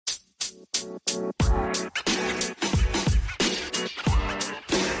Vibe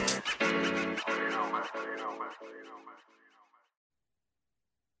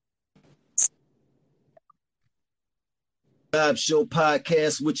Show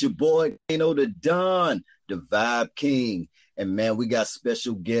podcast with your boy, Kano the Don, the Vibe King. And man, we got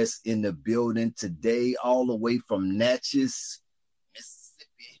special guests in the building today, all the way from Natchez,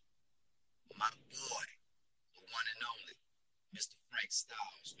 Mississippi. My boy, the one and only, Mr. Frank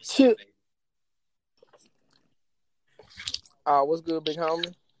Styles. What's Shit. up, baby? What's good, big homie?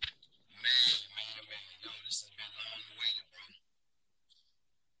 Man. Yo, this has been long awaited,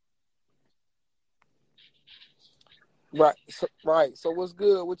 bro. Right. So what's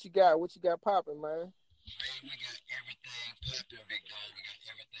good? What you got? What you got popping, man? Man, we got everything popping, big dog. We got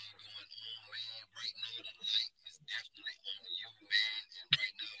everything going on, man. Right now, the light is definitely on you, man. And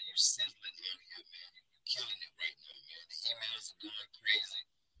right now, you're sizzling out here, man. You're killing it right now, man. The emails are going crazy.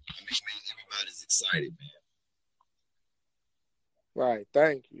 I mean, man, everybody's excited, man. Right.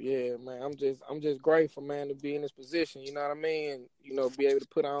 Thank you. Yeah, man. I'm just grateful, man, to be in this position. You know what I mean? And, be able to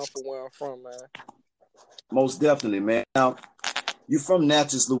put on for where I'm from, man. Most definitely, man. Now, you're from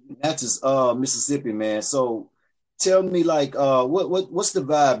Natchez, Mississippi, man. So tell me, like, what's the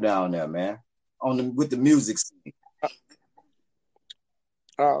vibe down there, man? With the music scene?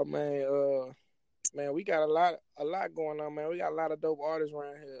 Oh man, we got a lot going on, man. We got a lot of dope artists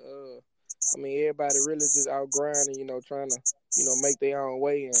around here. Everybody really just out grinding, trying to, make their own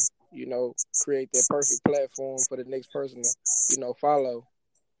way and, create that perfect platform for the next person to, follow.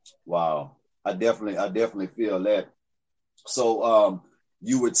 Wow. I definitely feel that. So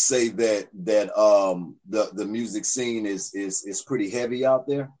you would say that the music scene is pretty heavy out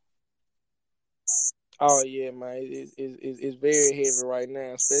there? Oh yeah, man. It's very heavy right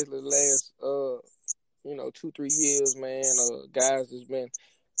now, especially the last 2-3 years, man. Guys has been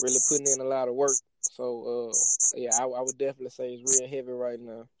really putting in a lot of work. So I would definitely say it's real heavy right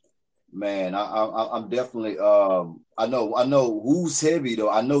now. Man, I'm definitely I know who's heavy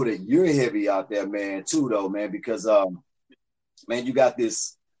though. I know that you're heavy out there, man, too though, man, because man, you got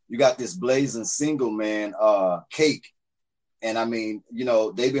this blazing single, man, Cake. And I mean,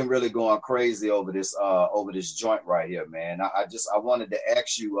 they've been really going crazy over this joint right here, man. I wanted to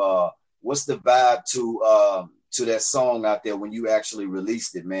ask you what's the vibe to that song out there when you actually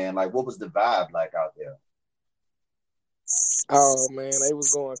released it, man? Like, what was the vibe like out there? Oh man, they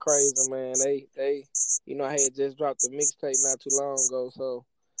was going crazy, man. They I had just dropped the mixtape not too long ago, so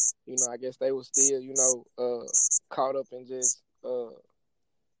I guess they was still caught up in just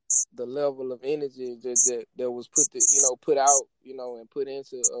the level of energy that was put out, and put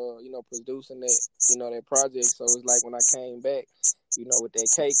into producing that that project. So it's like when I came back, with that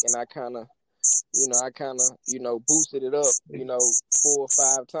Cake, and I kind of boosted it up, 4 or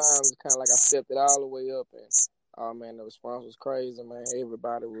 5 times. Kind of like I stepped it all the way up, and oh man, the response was crazy, man.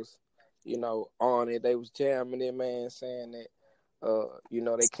 Everybody was, on it. They was jamming it, man, saying that,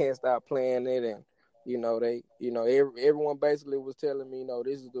 they can't stop playing it, and everyone basically was telling me,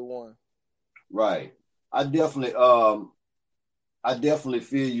 this is the one. Right. I definitely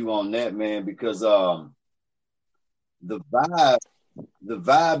feel you on that, man, because the vibe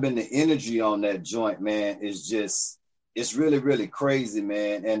and the energy on that joint, man, is just, it's really, really crazy,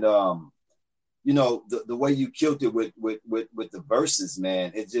 man. And the way you killed it with the verses,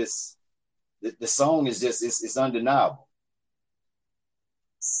 man, it just, the song is just, it's undeniable.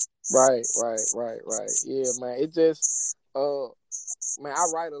 Right. Yeah, man. It just, man, I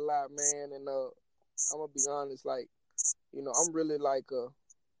write a lot, man, and I'm gonna be honest, like, I'm really like I'm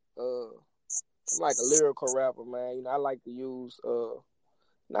like a lyrical rapper, man. I like to use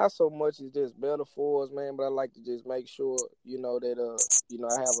not so much as just metaphors, man, but I like to just make sure, that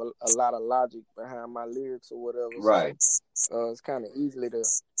I have a lot of logic behind my lyrics or whatever. Right. So it's kind of easy to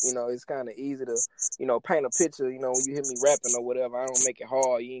paint a picture, when you hear me rapping or whatever. I don't make it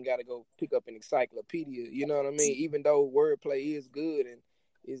hard. You ain't got to go pick up an encyclopedia, you know what I mean? Even though wordplay is good and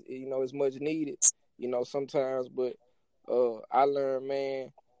it's much needed, sometimes, but I learned,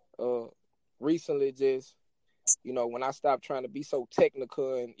 man, recently just, when I stopped trying to be so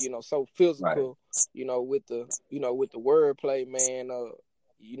technical and, so physical, right. With the wordplay, man,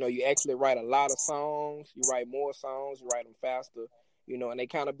 you actually write a lot of songs. You write more songs. You write them faster, and they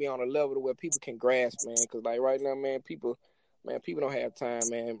kind of be on a level to where people can grasp, man. Because, like, right now, man, people don't have time,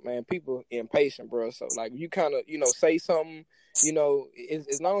 man. Man, people impatient, bro. So, like, you kind of, say something,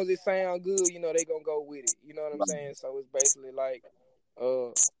 as long as it sound good, they going to go with it. You know what I'm saying? So, it's basically like,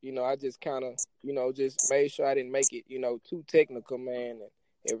 I just kind of, just made sure I didn't make it, too technical, man. And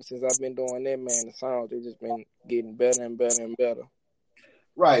ever since I've been doing that, man, the songs, they just been getting better and better and better.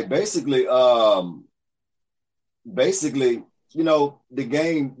 Right. Basically, the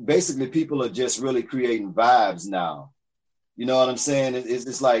game, basically people are just really creating vibes now. You know what I'm saying?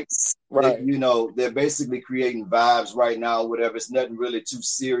 It's like Right, they're basically creating vibes right now, whatever. It's nothing really too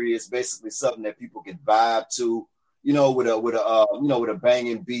serious. Basically something that people can vibe to, with a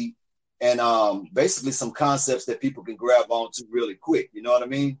banging beat, and basically some concepts that people can grab onto really quick. You know what I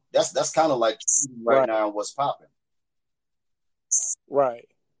mean? That's kind of like right right, now what's popping. right.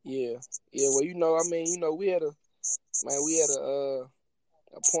 Yeah, yeah. Well, I mean, we had a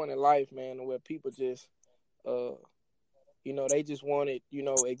point in life, man, where people just uh they just wanted,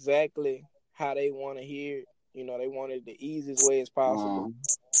 exactly how they want to hear it. They want it the easiest way as possible.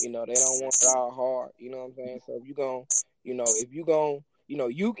 Mhm. They don't want it all hard. You know what I'm saying? So if you gon', if you gon',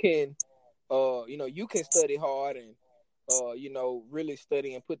 you can study hard and, really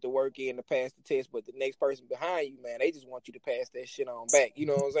study and put the work in to pass the test. But the next person behind you, man, they just want you to pass that shit on back. You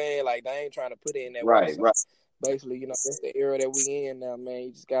know what I'm saying? Like they ain't trying to put in that work. Right, So right, basically, that's the era that we in now, man.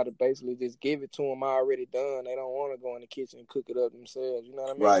 You just gotta basically just give it to them already done. They don't want to go in the kitchen and cook it up themselves. You know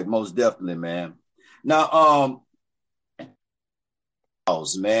what I mean? right. Most definitely, man. Now,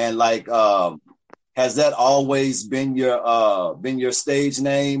 man, like, has that always been your stage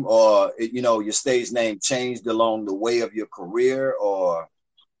name, or your stage name changed along the way of your career, or?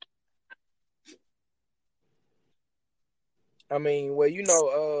 I mean, well,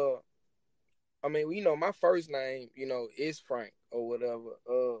 my first name, is Frank or whatever.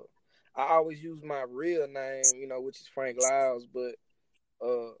 I always use my real name, which is Frank Lyles, but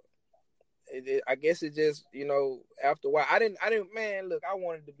uh, I guess it just, after a while, man, look, I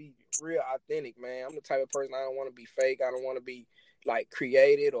wanted to be real authentic, man. I'm the type of person, I don't want to be fake. I don't want to be like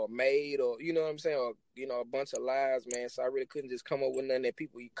created or made, or, you know what I'm saying? Or, a bunch of lies, man. So I really couldn't just come up with nothing that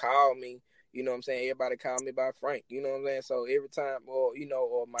people call me. You know what I'm saying? Everybody called me by Frank. You know what I'm saying? So every time, or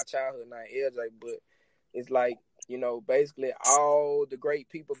my childhood name, LJ, but it's like, basically all the great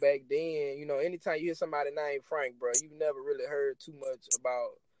people back then, anytime you hear somebody named Frank, bro, you never really heard too much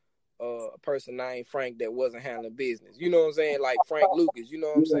about a person named Frank that wasn't handling business. You know what I'm saying? Like Frank Lucas, you know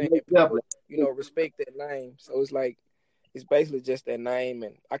what I'm Yeah, saying? most People, definitely. respect that name. So it's like, it's basically just that name.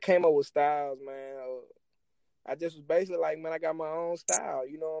 And I came up with styles, man. I just was basically like, man, I got my own style.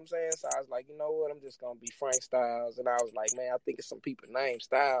 You know what I'm saying? So I was like, you know what? I'm just going to be Frank Styles. And I was like, man, I think it's some people named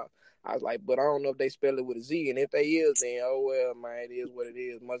Styles. I was like, but I don't know if they spell it with a Z. And if they is, then, oh, well, man, it is what it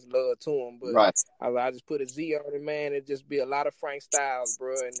is. Much love to them. But Right. I just put a Z on it, man. It just be a lot of Frank Styles,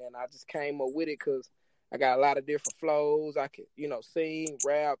 bro. And then I just came up with it because I got a lot of different flows. I can, sing,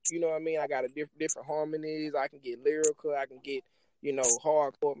 rap. You know what I mean? I got a different harmonies. I can get lyrical. I can get,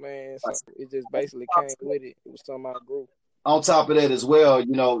 hardcore, man. So it just basically came with it. It was something I grew. On top of that as well,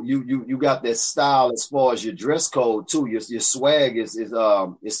 you got that style as far as your dress code too. Your swag is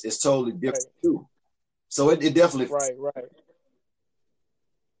totally different Right, too. So it definitely. right, right,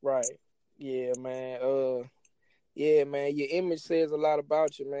 right. Yeah, man. Yeah, man. Your image says a lot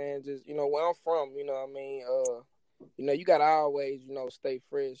about you, man. Just where I'm from, you know what I mean. You gotta always, stay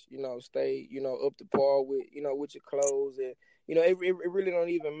fresh. Stay, up to par with, with your clothes, and it really don't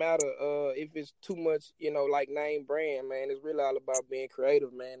even matter if it's too much, like name brand, man. It's really all about being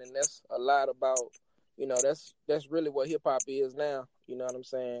creative, man, and that's a lot about, that's really what hip hop is now. You know what I'm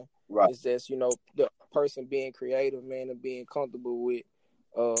saying? Right, It's just, the person being creative, man, and being comfortable with,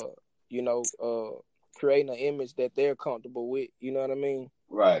 uh, you know, creating an image that they're comfortable with. You know what I mean?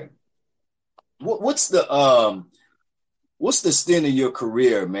 right. What's the stint of your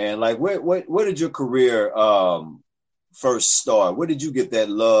career, man? Like, where did your career first start? Where did you get that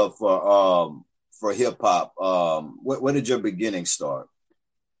love for hip hop? Where did your beginning start?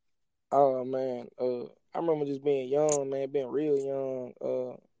 Oh man, I remember just being young, man, being real young,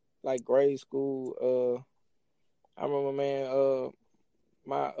 like grade school. I remember, man,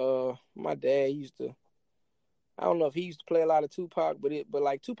 my dad used to. I don't know if he used to play a lot of Tupac, but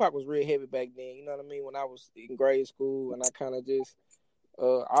like Tupac was real heavy back then. You know what I mean? When I was in grade school, and I kind of just,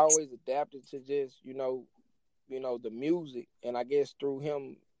 I always adapted to just, the music, and I guess through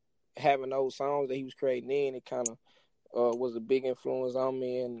him having those songs that he was creating, in it kind of was a big influence on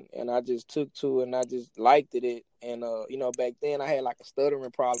me, and I just took to it, and I just liked it. And back then I had like a stuttering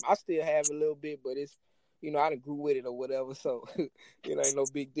problem. I still have a little bit, but it's, I done grew with it or whatever, so it ain't no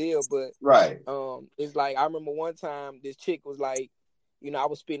big deal. But Right, it's like I remember one time this chick was like, I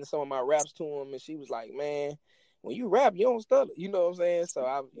was spitting some of my raps to him, and she was like, man, when you rap, you don't stutter. You know what I'm saying? So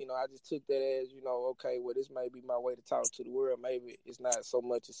I just took that as, okay, well, this may be my way to talk to the world. Maybe it's not so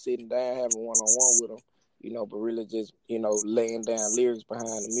much as sitting down having one-on-one with them, but really just, laying down lyrics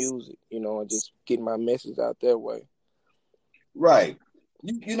behind the music, and just getting my message out that way. right.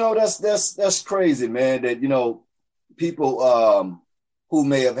 You know that's crazy, man. That people who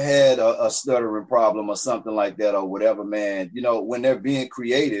may have had a stuttering problem or something like that or whatever, man. When they're being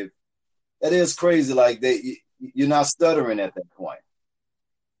creative, that is crazy. Like you're not stuttering at that point.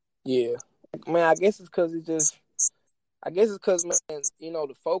 Yeah, man. I guess it's because it just. I guess it's because, man,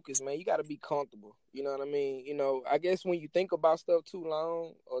 the focus, man. You got to be comfortable. You know what I mean? I guess when you think about stuff too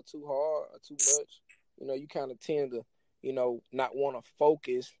long or too hard or too much, you kind of tend to, not want to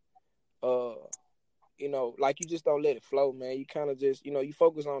focus. Uh, like you just don't let it flow, man. You kind of just, you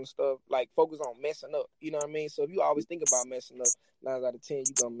focus on the stuff, like focus on messing up. You know what I mean? So if you always think about messing up, 9 out of 10,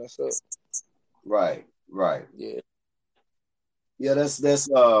 you gonna mess up. Right, right. Yeah. Yeah, that's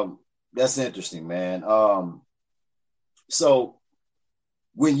interesting, man. So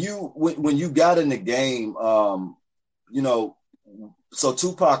when you got in the game, you know, so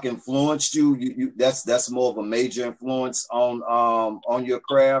Tupac influenced you. That's more of a major influence on your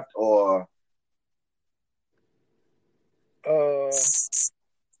craft, or Uh,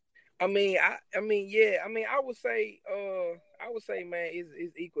 yeah. I would say, man,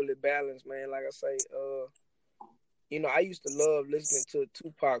 it's equally balanced, man. Like I say, I used to love listening to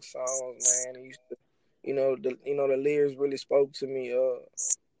Tupac songs, man. I used to, the lyrics really spoke to me.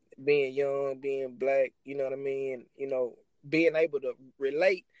 Being young, being black, you know what I mean. Being able to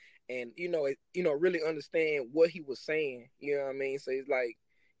relate and really understand what he was saying. You know what I mean. So it's like,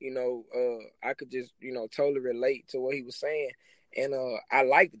 I could just totally relate to what he was saying, and I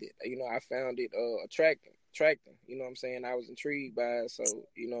liked it. I found it attracting. You know what I'm saying. I was intrigued by it, so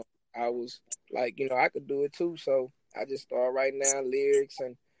I was like, I could do it too. So I just started writing down lyrics,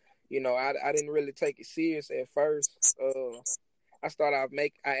 and I didn't really take it serious at first. I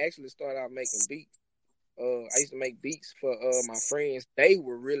actually started out making beats. I used to make beats for my friends. They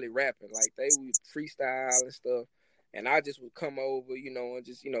were really rapping, like they would freestyle and stuff, and I just would come over, and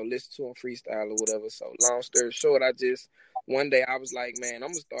just listen to them freestyle or whatever. So long story short, I just one day I was like, man,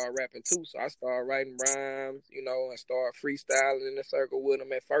 I'm gonna start rapping too. So I started writing rhymes, and start freestyling in a circle with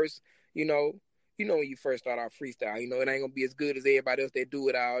them. At first, you know, when you first start out freestyle, it ain't gonna be as good as everybody else that do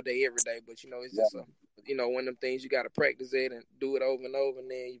it all day every day. But it's just one of them things you got to practice it and do it over and over, and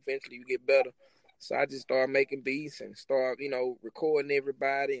then eventually you get better. So I just started making beats and start, recording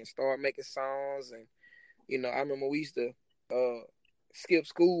everybody and start making songs. And, I remember we used to skip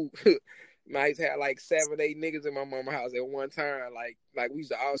school. I used to have like 7, 8 niggas in my mama's house at one time. Like we used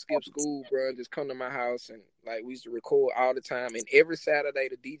to all skip school, bro, and just come to my house. And like we used to record all the time. And every Saturday,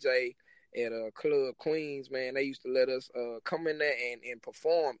 the DJ at Club Queens, man, they used to let us come in there and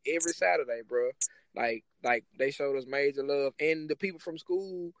perform every Saturday, bro. Like they showed us major love. And the people from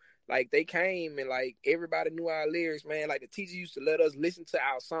school, like they came and like everybody knew our lyrics, man. Like the teacher used to let us listen to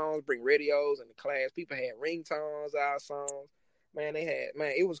our songs, bring radios in the class. People had ringtones, our songs. Man,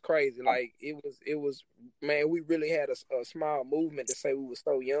 it was crazy. Like it was, man, we really had a small movement to say we were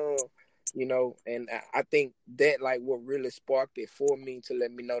so young, and I think that like what really sparked it for me to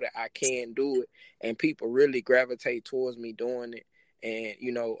let me know that I can do it, and people really gravitate towards me doing it. And,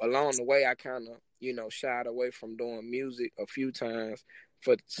 along the way, I kind of, shied away from doing music a few times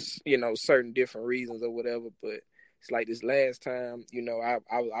for, certain different reasons or whatever. But it's like this last time, I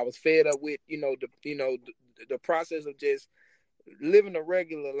was fed up with, the process of just living a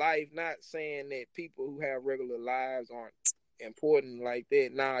regular life, not saying that people who have regular lives aren't important like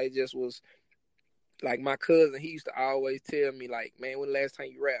that. Nah, it just was like my cousin, he used to always tell me, like, man, when the last time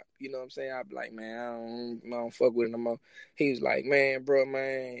you rap? You know what I'm saying? I'd be like, man, I don't fuck with it no more. He was like, man, bro,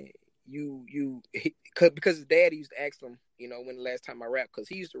 man, because his daddy used to ask him, when the last time I rapped, because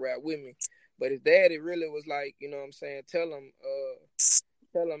he used to rap with me. But his daddy really was like, you know what I'm saying? Tell him,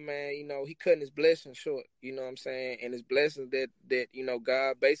 man, he cutting his blessings short, you know what I'm saying? And his blessings that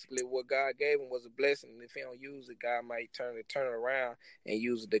God, basically what God gave him was a blessing. And if he don't use it, God might turn it around and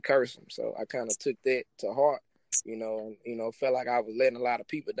use it to curse him. So I kind of took that to heart, and felt like I was letting a lot of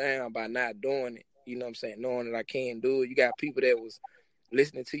people down by not doing it, you know what I'm saying? Knowing that I can do it. You got people that was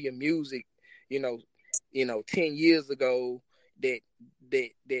listening to your music, you know, 10 years ago that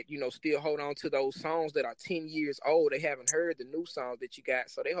still hold on to those songs that are 10 years old. They haven't heard the new songs that you got,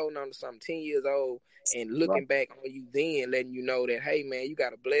 so they holding on to something 10 years old and right, looking back on you then, letting you know that, hey man, you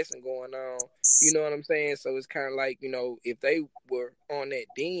got a blessing going on. You know what I'm saying? So it's kind of like, if they were on that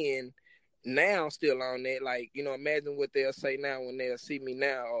then, now still on that, like, imagine what they'll say now when they'll see me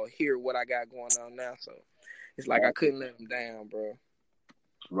now or hear what I got going on now. So it's like I couldn't let them down, bro.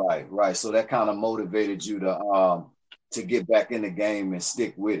 right. So that kind of motivated you to get back in the game and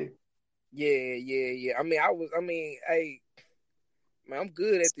stick with it. Yeah. I mean, hey, man, I'm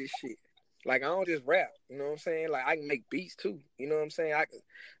good at this shit. Like I don't just rap, you know what I'm saying? Like I can make beats too, you know what I'm saying? Yeah.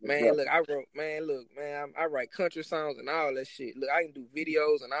 Man, look, I write country songs and all that shit. Look, I can do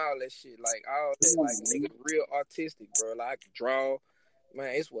videos and all that shit, like all that, like nigga, real artistic, bro. Like I can draw,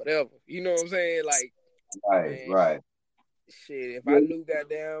 man, it's whatever, you know what I'm saying? Like, Right, man, right. shit, if I Yeah. knew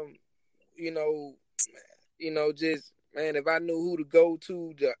goddamn, you know, just man, if I knew who to go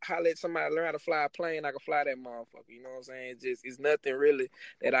to holler at somebody learn how to fly a plane, I could fly that motherfucker. You know what I'm saying? It's nothing really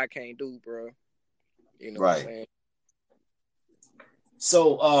that I can't do, bro. You know what I'm Right. saying?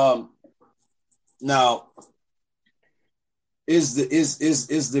 So now is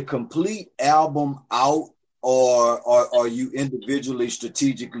the complete album out, or are you individually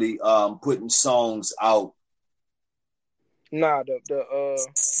strategically putting songs out? Nah, the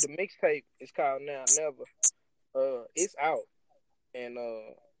mixtape is called Now Never. It's out, and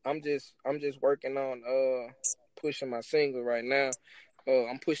I'm just working on pushing my single right now.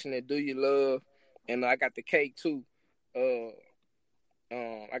 I'm pushing it Do You Love, and I got the cake too. Uh,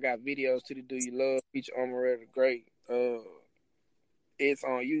 I got videos to the Do You Love feature Armored the Great. It's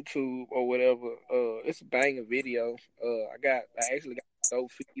on YouTube or whatever. It's a banger video. I actually got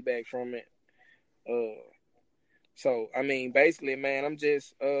dope feedback from it. Uh, so I mean, basically, man, I'm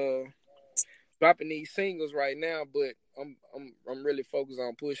just dropping these singles right now, but I'm really focused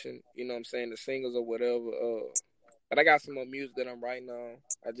on pushing, you know what I'm saying, the singles or whatever. But I got some more music that I'm writing on.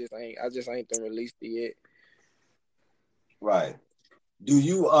 I just ain't done released it yet. Right. Do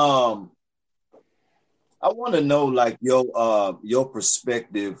you I want to know like your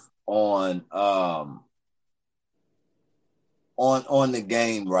perspective on the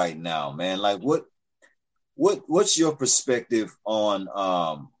game right now, man. Like what's your perspective on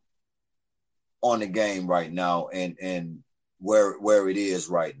the game right now, and where it is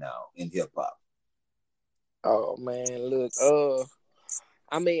right now in hip hop? Oh man, look,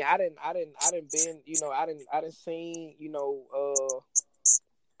 I mean, I didn't been, I didn't seen,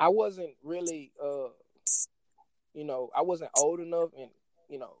 I wasn't really, I wasn't old enough and,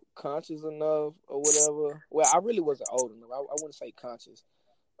 conscious enough or whatever. Well, I really wasn't old enough. I wouldn't say conscious,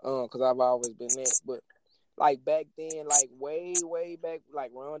 because I've always been that. But like back then, like way back,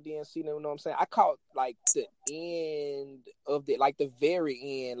 like Run DMC, you know what I'm saying? I caught like the end of like the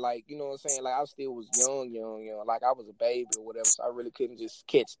very end, like, you know what I'm saying? Like I still was young, like I was a baby or whatever, so I really couldn't just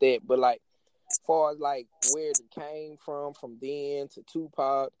catch that. But like, far as like where it came from then to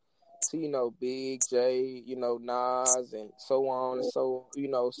Tupac to Big J, Nas, and so on and so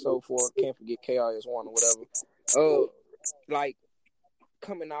forth. Can't forget KRS-One or whatever. Like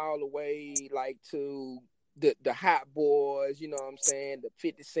coming all the way like to the Hot Boys, you know what I'm saying? The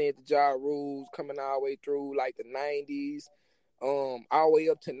 50 Cent, the Ja Rules, coming all the way through like the 90s, all the way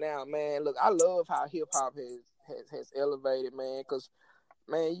up to now, man. Look, I love how hip hop has elevated, man, because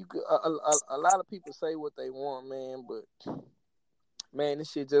man, you could a lot of people say what they want, man, but man,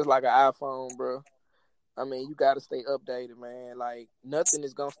 this shit just like an iPhone, bro. I mean, you got to stay updated, man. Like nothing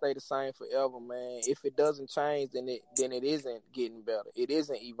is gonna stay the same forever, man. If it doesn't change, then it isn't getting better. It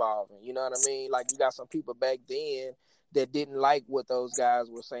isn't evolving. You know what I mean? Like you got some people back then that didn't like what those guys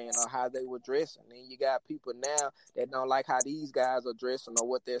were saying or how they were dressing, and you got people now that don't like how these guys are dressing or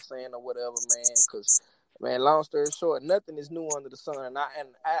what they're saying or whatever, man. Because man, long story short, nothing is new under the sun. And I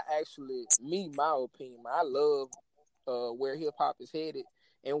actually, my opinion, I love where hip hop is headed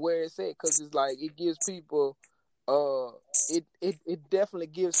and where it's at, because it's like it gives people it definitely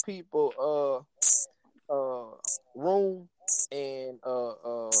gives people room and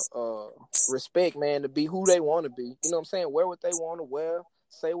respect, man, to be who they want to be. You know what I'm saying? Wear what they want to wear,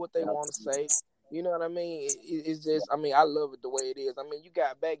 say what they want to say. You know what I mean? It's just, I mean, I love it the way it is. I mean, you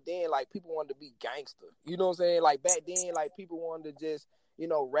got back then, like, people wanted to be gangster. You know what I'm saying? Like, back then, like, people wanted to just,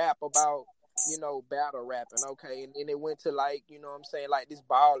 rap about, battle rapping, okay? And then it went to, like, you know what I'm saying, like, this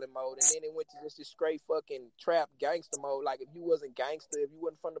balling mode. And then it went to just this straight fucking trap gangster mode. Like, if you wasn't gangster, if you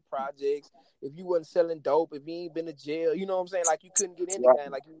wasn't from the projects, if you wasn't selling dope, if you ain't been to jail, you know what I'm saying? Like, you couldn't get anything.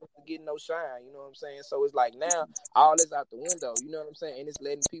 Like, you wasn't getting no shine, you know what I'm saying? So it's like now, all is out the window, you know what I'm saying? And it's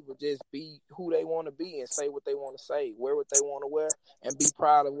letting people just be who they want to be and say what they want to say, wear what they want to wear, and be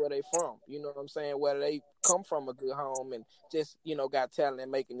proud of where they from. You know what I'm saying? Whether they come from a good home and just, got talent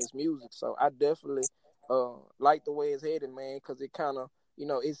in making this music. So I definitely like the way it's headed, man, because it kind of,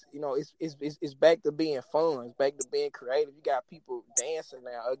 it's back to being fun. It's back to being creative. You got people dancing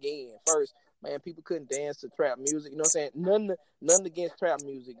now again. First, man, people couldn't dance to trap music. You know what I'm saying? None against trap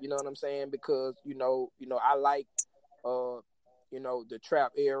music. You know what I'm saying? Because I like the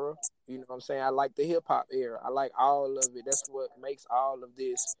trap era. You know what I'm saying? I like the hip hop era. I like all of it. That's what makes all of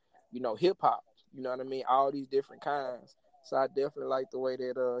this, hip hop. You know what I mean? All these different kinds. So I definitely like the way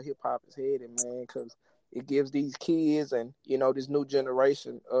that hip hop is headed, man, because it gives these kids and this new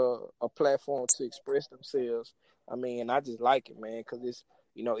generation a platform to express themselves. I mean, I just like it, man, because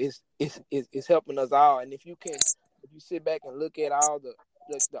it's helping us all. And if you sit back and look at all the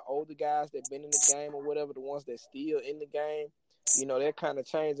older guys that been in the game or whatever, the ones that still in the game, they're kind of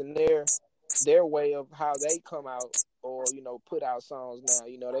changing their way of how they come out or put out songs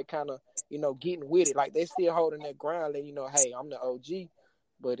now. They kind of getting with it, like they still holding their ground. And hey, I'm the OG,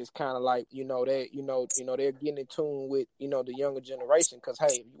 but it's kind of like they're getting in tune with the younger generation. Because hey,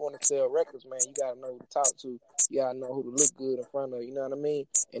 if you want to sell records, man, you gotta know who to talk to. You gotta know who to look good in front of. You know what I mean?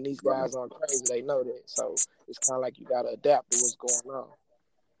 And these guys aren't crazy; they know that. So it's kind of like you gotta adapt to what's going on.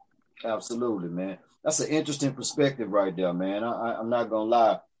 Absolutely, man. That's an interesting perspective right there, man. I'm not gonna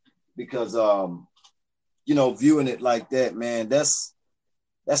lie, because viewing it like that, man, that's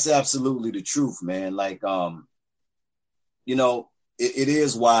absolutely the truth, man. Like it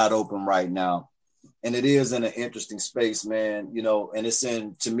is wide open right now, and it is in an interesting space, man. And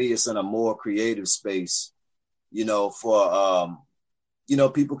to me, it's in a more creative space, for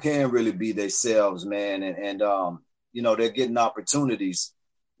people can really be themselves, man, and they're getting opportunities.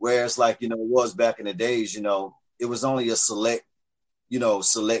 Whereas, like, it was back in the days, it was only a select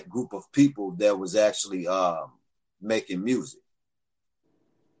group of people that was actually making music.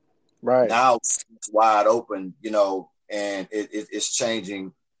 Right. Now it's wide open, and it's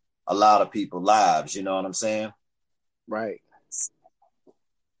changing a lot of people's lives. You know what I'm saying? Right.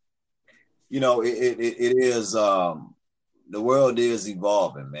 It is, the world is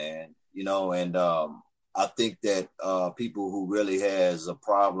evolving, man, and I think that people who really has a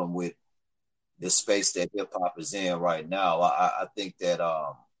problem with the space that hip hop is in right now, I think that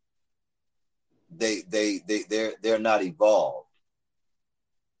they're not evolved,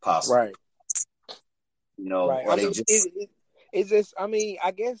 possibly. Right. Right. Or I they mean, just it's just. I mean,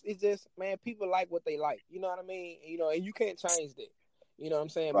 I guess it's just, man. People like what they like. You know what I mean? And you can't change that. You know what I'm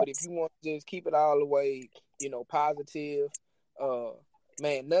saying? right. But if you want to just keep it all the way, positive,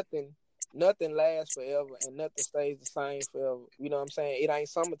 man, nothing lasts forever and nothing stays the same forever. You know what I'm saying? It ain't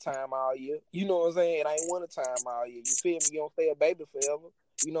summertime all year. You know what I'm saying? It ain't wintertime all year. You feel me? You don't stay a baby forever.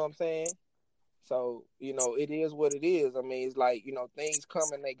 You know what I'm saying? So, it is what it is. I mean, it's like, things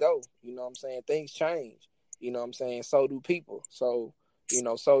come and they go. You know what I'm saying? Things change. You know what I'm saying? So do people. So,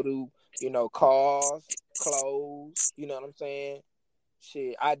 so do, cars, clothes, you know what I'm saying?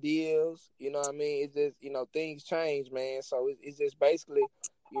 Shit, ideas, you know what I mean? It's just, things change, man. So it's just basically,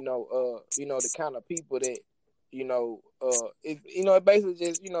 the kind of people that, it basically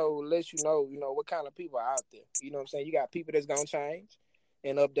just, lets what kind of people are out there. You know what I'm saying? You got people that's gonna change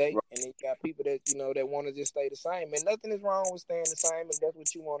and update, Right. and then you got people that, that want to just stay the same. And nothing is wrong with staying the same if that's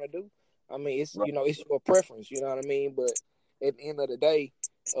what you want to do. I mean, it's, Right. it's your preference, you know what I mean? But at the end of the day,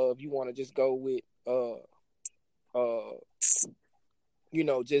 if you want to just go with,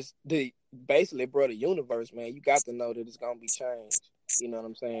 just the basically, bro, the universe, man, you got to know that it's gonna be changed. You know what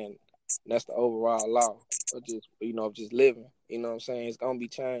I'm saying? And that's the overall law of just, of just living. You know what I'm saying? It's gonna be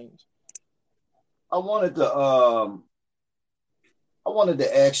changed. I wanted to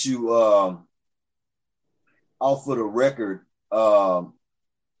ask you, off of the record, how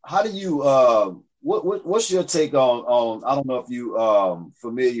do you what's your take on I don't know if you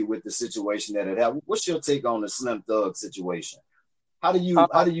familiar with the situation that it happened. What's your take on the Slim Thug situation? How do you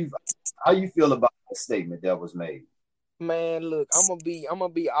feel about the statement that was made? Man, look, I'm gonna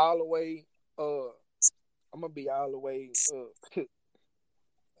be all the way I'm gonna be all the way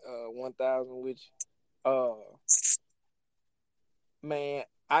 1,000, which man,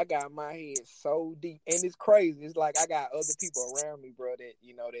 I got my head so deep, and it's crazy. It's like I got other people around me, bro, that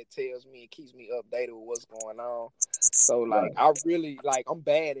that tells me and keeps me updated with what's going on. So like, Right. I really I'm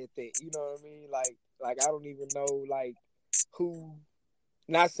bad at that. You know what I mean? Like I don't even know like who.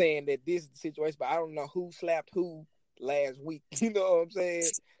 Not saying that this is the situation, but I don't know who slapped who last week. You know what I'm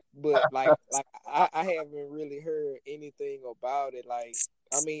saying? But like I haven't really heard anything about it. Like,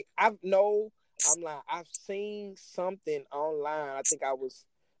 I mean, I've seen something online. I think I was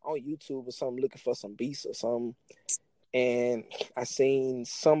on YouTube or something looking for some beats or something, and I seen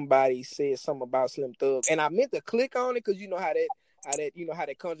somebody said something about Slim Thug, and I meant to click on it because you know how that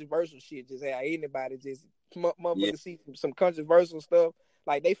controversial shit just how anybody just Yeah. motherfucker see some controversial stuff.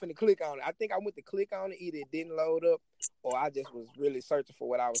 Like they finna click on it. I think I went to click on it, either it didn't load up or I just was really searching for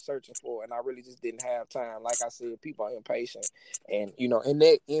what I was searching for, and I really just didn't have time. Like I said, people are impatient, and in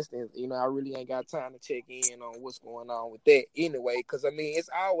that instance, I really ain't got time to check in on what's going on with that anyway. Because I mean, it's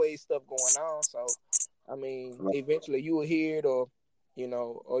always stuff going on. So I mean, Right. eventually you will hear it, or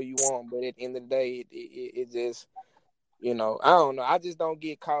or you won't. But at the end of the day, it just You know, I don't know. I just don't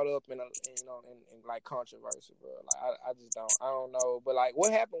get caught up in like controversy, bro. Like I just don't. I don't know. But like,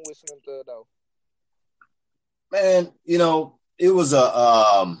 what happened with Slim Thug though? Man, it was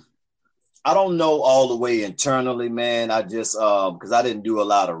I don't know all the way internally, man. I just because I didn't do a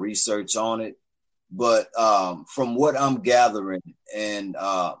lot of research on it, but from what I'm gathering, and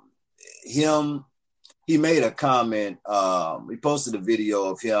him, he made a comment. He posted a video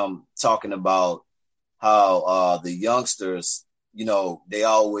of him talking about how the youngsters, they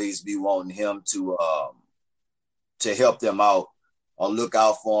always be wanting him to help them out or look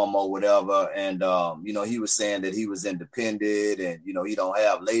out for him or whatever. And, he was saying that he was independent and, he don't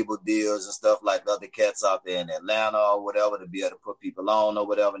have label deals and stuff like the other cats out there in Atlanta or whatever to be able to put people on or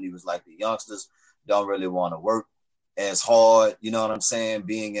whatever. And he was like, the youngsters don't really want to work as hard, you know what I'm saying?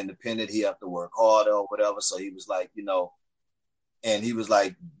 Being independent, he have to work harder or whatever. So he was like, and he was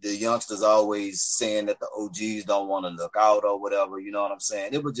like, the youngsters always saying that the OGs don't want to look out or whatever, you know what I'm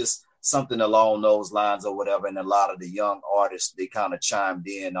saying? It was just something along those lines or whatever. And a lot of the young artists, they kind of chimed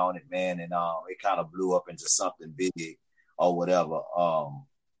in on it, man. And it kind of blew up into something big or whatever. I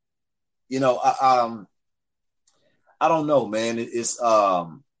don't know, man. It's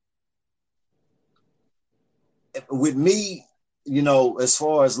with me, as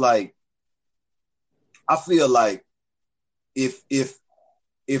far as like, I feel like if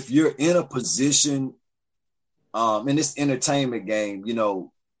you're in a position in this entertainment game,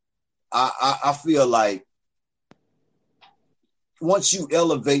 I feel like once you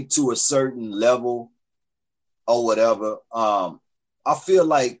elevate to a certain level or whatever, I feel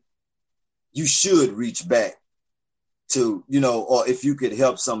like you should reach back to, or if you could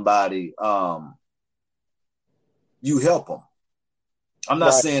help somebody, you help them. I'm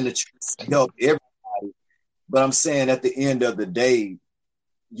not saying that you help everybody, but I'm saying at the end of the day,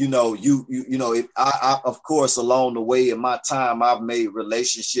 if I of course along the way in my time I've made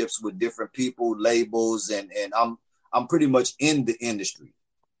relationships with different people, labels, and I'm pretty much in the industry,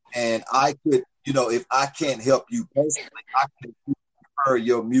 and I could, if I can't help you personally, I can hear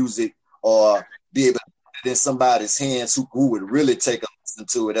your music or be able to put it in somebody's hands who would really take a listen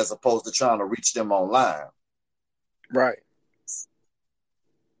to it as opposed to trying to reach them online. Right.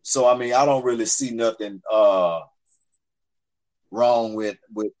 So I mean, I don't really see nothing wrong with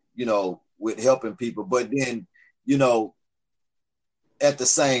helping people, but then at the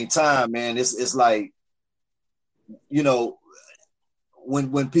same time, man, it's like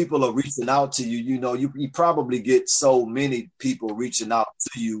when people are reaching out to you, you probably get so many people reaching out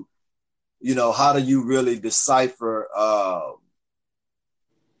to you. How do you really decipher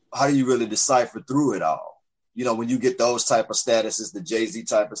through it all? When you get those type of statuses, the Jay-Z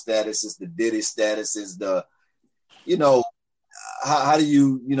type of statuses, the Diddy statuses, the how do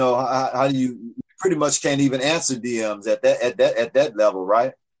you how do you pretty much can't even answer DMs at that level,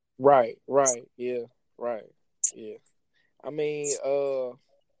 right? Right. Yeah. Right. Yeah. I mean,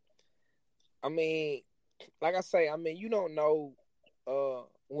 like I say, you don't know,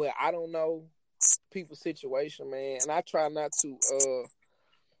 well, I don't know people's situation, man, and I try not to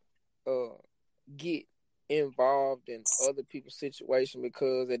get involved in other people's situation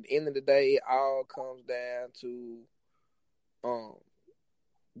because at the end of the day, it all comes down to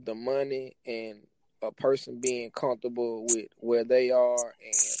the money and a person being comfortable with where they are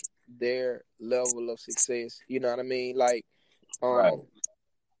and their level of success. You know what I mean? Like, right.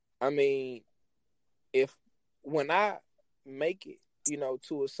 I mean, if when I make it,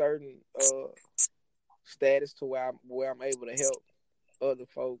 to a certain status to where I'm able to help other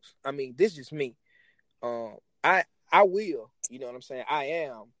folks. I mean, this is just me. I will. You know what I'm saying? I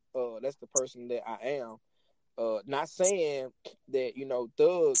am. That's the person that I am. Not saying that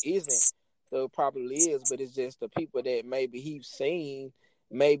Thug isn't. Thug probably is, but it's just the people that maybe he's seen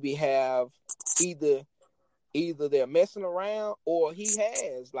maybe have either they're messing around or he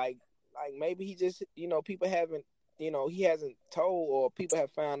has like maybe he just people haven't he hasn't told or people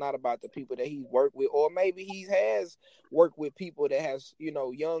have found out about the people that he's worked with, or maybe he has worked with people that has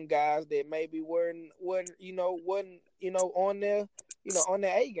young guys that maybe wasn't on their on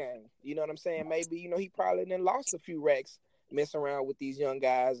their A game. You know what I'm saying? Maybe he probably then lost a few racks messing around with these young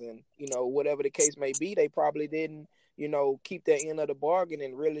guys, and whatever the case may be, they probably didn't keep their end of the bargain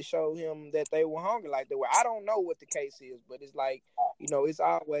and really show him that they were hungry like they were. I don't know what the case is, but it's like it's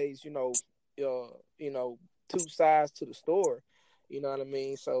always two sides to the story. You know what I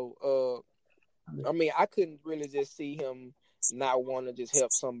mean? So I mean, I couldn't really just see him not want to just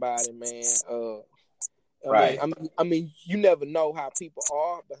help somebody, man. Right. I mean, you never know how people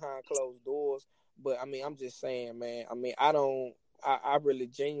are behind closed doors, but I mean, I'm just saying, man. I mean, I really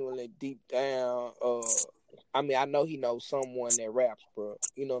genuinely deep down, I mean, I know he knows someone that raps, bro.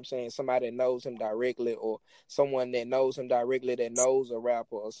 You know what I'm saying? Somebody that knows him directly, or someone that knows him directly that knows a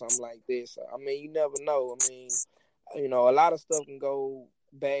rapper or something like this. I mean, you never know. I mean, you know, a lot of stuff can go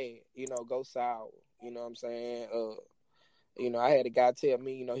bad, you know, go sour. You know what I'm saying? You know, I had a guy tell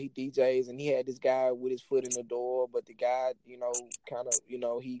me, you know, he DJs and he had this guy with his foot in the door, but the guy, you know, kind of, you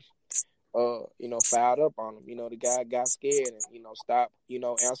know, he you know, fouled up on him. You know, the guy got scared and, you know, stopped, you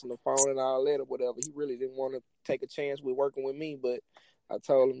know, answering the phone and all that or whatever. He really didn't want to take a chance with working with me, but I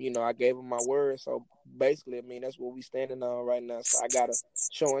told him, you know, I gave him my word. So basically, I mean, that's what we standing on right now. So I got to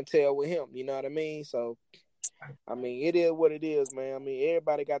show and tell with him, you know what I mean? So, I mean, it is what it is, man. I mean,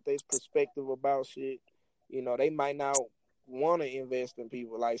 everybody got their perspective about shit. You know, they might not want to invest in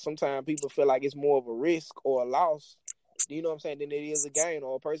people. Like, sometimes people feel like it's more of a risk or a loss, you know what I'm saying, than it is a gain.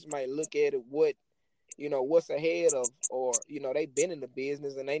 Or a person might look at it, what, you know, what's ahead of, or, you know, they've been in the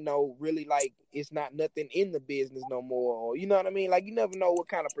business and they know really like it's not nothing in the business no more. Or, you know what I mean? Like, you never know what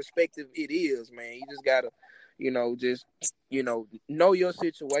kind of perspective it is, man. You just got to, you know, just, you know your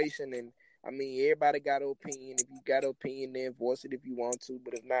situation. And I mean, everybody got an opinion. If you got an opinion, then voice it if you want to.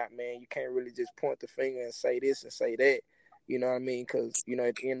 But if not, man, you can't really just point the finger and say this and say that. You know what I mean? Because, you know,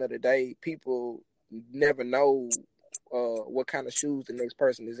 at the end of the day, people never know what kind of shoes the next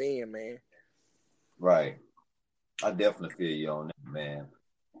person is in, man. Right. I definitely feel you on that, man.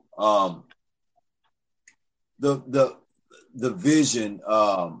 The vision.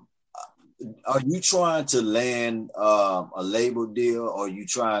 Are you trying to land a label deal, or are you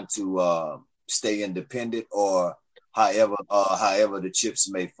trying to stay independent, or however the chips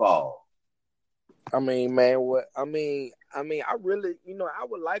may fall? I mean, man, I really, you know, I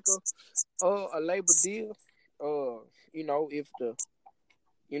would like a label deal. You know, if the,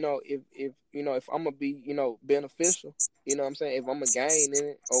 you know, if you know, if I'm gonna be, you know, beneficial, you know what I'm saying, if I'm gonna gain in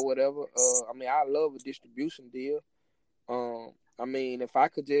it or whatever. I mean, I love a distribution deal. I mean, if I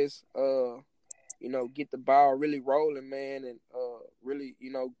could just you know, get the ball really rolling, man, and really,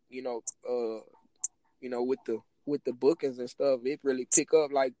 you know, with the bookings and stuff, it really pick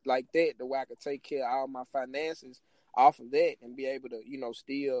up like that, the way I could take care of all my finances off of that and be able to, you know,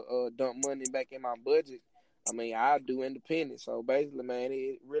 still dump money back in my budget. I mean, I do independent. So basically, man,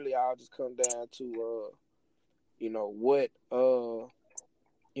 it really all just come down to you know, what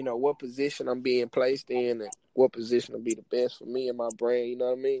position I'm being placed in and what position will be the best for me and my brand, you know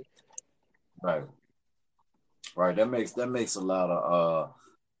what I mean? Right. Right. That makes a lot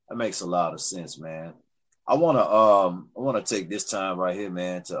of sense, man. I wanna take this time right here,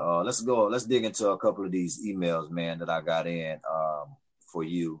 man, to let's dig into a couple of these emails, man, that I got in for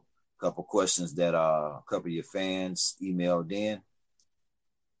you. A couple questions that a couple of your fans emailed in.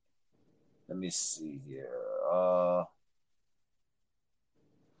 Let me see here.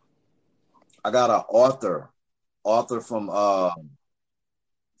 I got an author from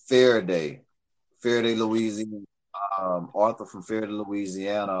Faraday, Louisiana. Arthur from Faraday,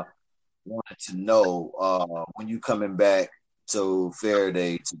 Louisiana, wanted to know when you coming back to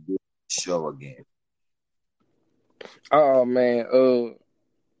Faraday to do the show again. Oh man,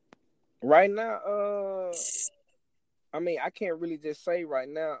 right now, I mean, I can't really just say right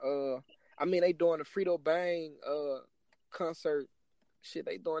now. I mean, they doing the Frito Bang concert shit.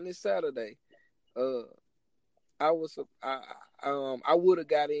 They doing this Saturday. Uh, I would have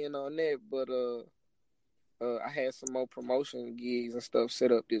got in on that, but I had some more promotion gigs and stuff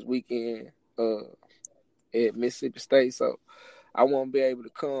set up this weekend at Mississippi State, so I won't be able to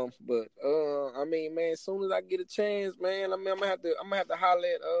come. But I mean, man, as soon as I get a chance, man, I mean, I'm gonna have to holler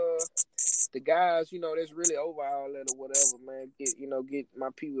at the guys, you know, that's really over all that or whatever, man. Get my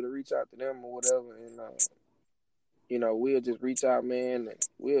people to reach out to them or whatever, and you know, we'll just reach out, man, and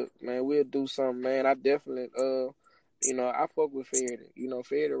we'll do something, man. I definitely you know, I fuck with Faraday. You know,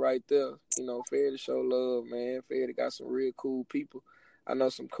 Faraday right there. You know, Faraday show love, man. Faraday got some real cool people. I know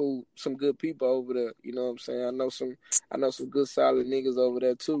some good people over there. You know what I'm saying? I know some good solid niggas over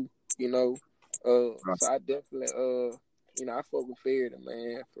there too. You know, so I definitely you know, I fuck with Faraday,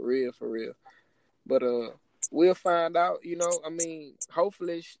 man, for real. But we'll find out. You know, I mean,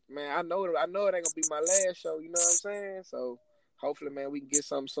 hopefully, man. I know it ain't gonna be my last show. You know what I'm saying? So hopefully, man, we can get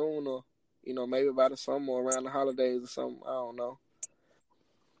something soon, or you know, maybe by the summer or around the holidays or something. I don't know.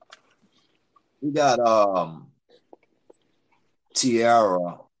 We got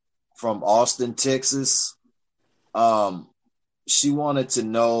Tiara from Austin, Texas. She wanted to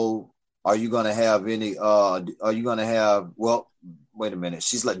know, are you gonna have well, wait a minute.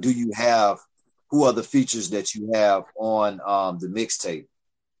 She's like, who are the features that you have on the mixtape?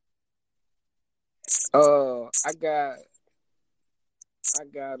 I got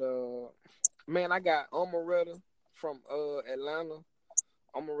Man, I got Omeretta from Atlanta.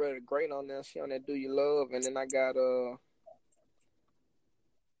 Omeretta great on there. She on that Do You Love, and then I got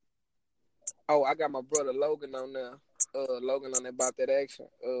I got my brother Logan on there. Logan on there about that action.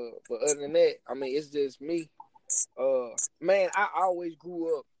 But other than that, I mean, it's just me. Man, I always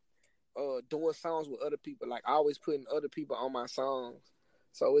grew up doing songs with other people. Like I always putting other people on my songs.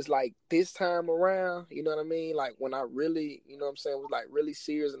 So it's like this time around, you know what I mean? Like when I really, you know what I'm saying, was like really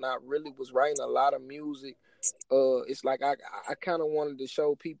serious and I really was writing a lot of music. It's like I kind of wanted to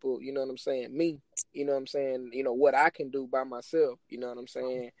show people, you know what I'm saying, me, you know what I'm saying, you know, what I can do by myself, you know what I'm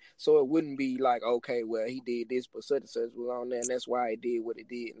saying? So it wouldn't be like, okay, well, he did this, but such and such was on there, and that's why it did what it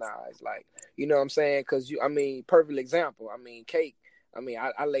did. Nah, it's like, you know what I'm saying? Because, I mean, perfect example. I mean, Cake, I mean,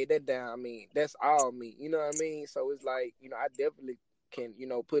 I laid that down. I mean, that's all me, you know what I mean? So it's like, you know, I definitely can, you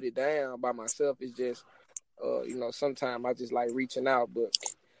know, put it down by myself. It's just, you know, sometimes I just like reaching out, but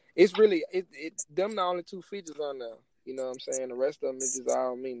it's really them the only two features on there. You know what I'm saying? The rest of them is just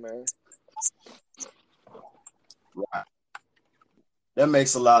all me, man. Right. That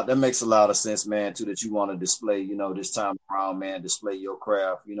makes a lot of sense, man, too, that you want to display, you know, this time around, man, display your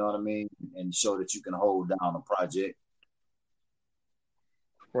craft, you know what I mean? And show that you can hold down a project.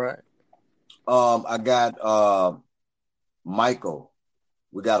 Right. I got Michael.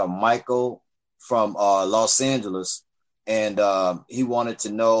 We got a Michael from Los Angeles, and he wanted to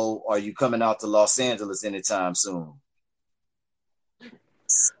know, are you coming out to Los Angeles anytime soon?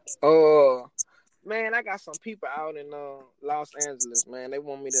 Man, I got some people out in Los Angeles, man. They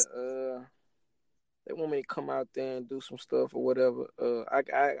want me to come out there and do some stuff or whatever. I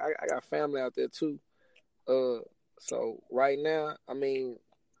got family out there too. So right now, I mean,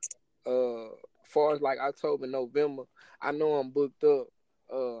 far as like October, November, I know I'm booked up.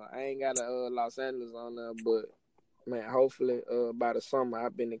 I ain't got a Los Angeles on there, but man, hopefully by the summer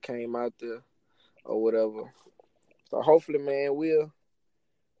I've been and came out there or whatever. So hopefully, man, we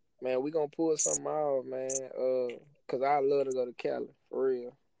gonna pull something out, man. Cause I love to go to Cali for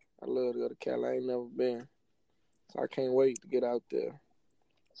real. I love to go to Cali. I ain't never been, so I can't wait to get out there.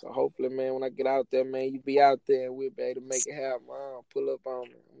 So hopefully, man, when I get out there, man, you be out there and we'll be able to make it happen. Pull up on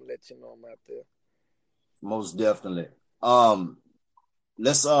me. I'm gonna let you know I'm out there. Most definitely.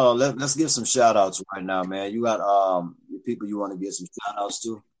 Let's give some shout outs right now, man. You got people you want to give some shout outs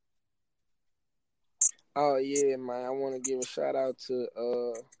to? Oh yeah, man. I want to give a shout out to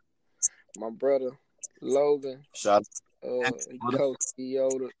my brother Logan. Shout He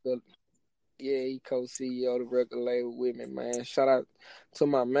co-CEO he co-CEO of the record label with me, man. Shout out to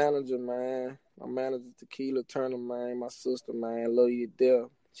my manager, man. My manager Tequila Turner, man. My sister, man. Love you to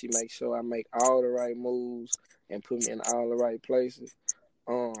death. She makes sure I make all the right moves and put me in all the right places.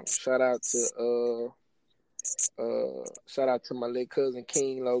 Shout out to my little cousin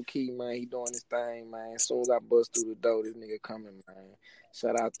King Low Key, man. He doing his thing, man. As soon as I bust through the door, this nigga coming, man.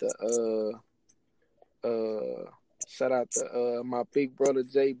 Shout out to my big brother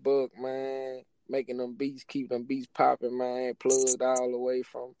J Buck, man. Making them beats, keep them beats popping, man. Plugged all the way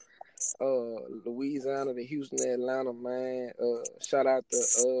from Louisiana to Houston to Atlanta, man. Shout out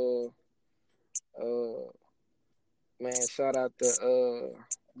to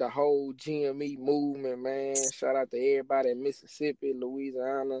the whole GME movement, man. Shout out to everybody in Mississippi,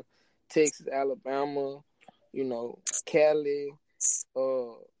 Louisiana, Texas, Alabama, you know, Cali,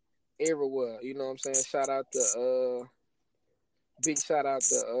 everywhere. You know what I'm saying? Big shout out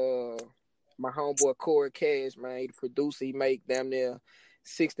to my homeboy Corey Cash, man. He the producer. He make damn near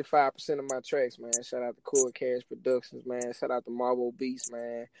 65% of my tracks, man. Shout out to Corey Cash Productions, man. Shout out to Marvel Beats,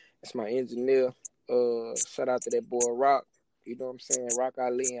 man. That's my engineer. Shout out to that boy Rock. You know what I'm saying? Rock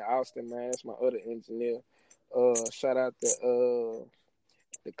Ali in Austin, man. That's my other engineer. Shout out to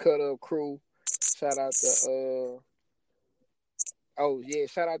the Cut Up Crew. Shout out to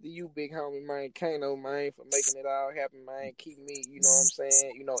shout out to you, big homie, man, Kano, man, for making it all happen, man. Keep me, you know what I'm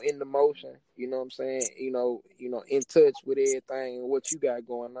saying, you know, in the motion, you know what I'm saying, you know, in touch with everything and what you got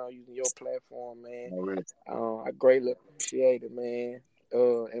going on using your platform, man. Already. I greatly appreciate it, man.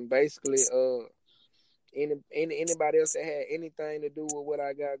 And basically, anybody else that had anything to do with what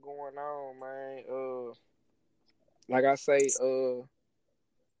I got going on, man, like I say,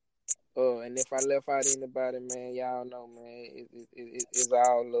 and if I left out anybody, man, y'all know, man, it's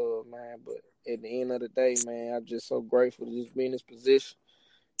all love, man. But at the end of the day, man, I'm just so grateful to just be in this position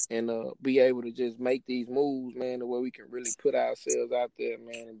and be able to just make these moves, man, the way we can really put ourselves out there,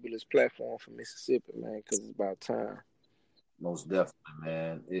 man, and build this platform for Mississippi, man, because it's about time. Most definitely,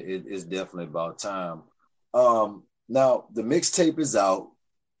 man. It's definitely about time. Now the mixtape is out.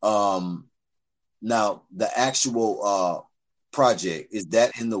 Now the actual project, is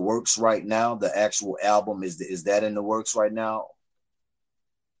that in the works right now? The actual album, is that in the works right now?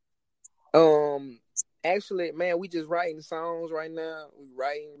 Actually, man, we just writing songs right now. We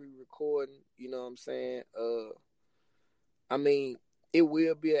writing, we recording. You know what I'm saying? I mean, it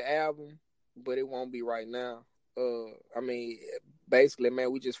will be an album, but it won't be right now. I mean, basically,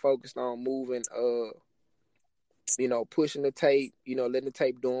 man, we just focused on moving. Pushing the tape. Letting the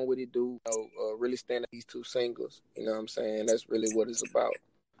tape doing what it do. Really standing these 2 singles. You know what I'm saying? That's really what it's about,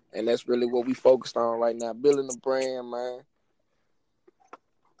 and that's really what we focused on right now. Building the brand, man.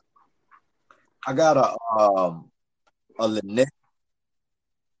 I got a Lynette.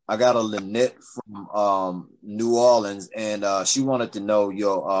 I got a Lynette from New Orleans, and she wanted to know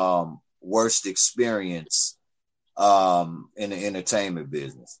your worst experience in the entertainment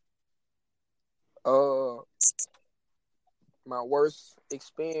business. My worst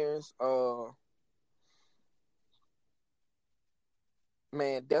experience,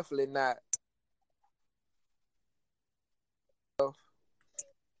 man, definitely not.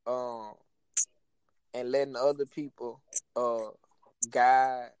 And letting other people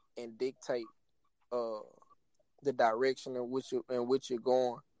guide and dictate the direction in which you're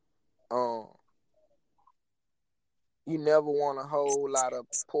going. You never want a whole lot of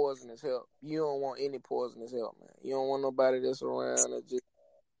poisonous help. You don't want any poisonous help, man. You don't want nobody that's around and just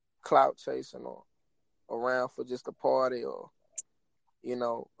clout chasing or around for just a party or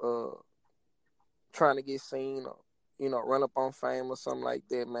trying to get seen or run up on fame or something like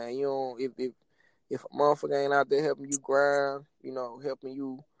that, man. You don't if a motherfucker ain't out there helping you grind, helping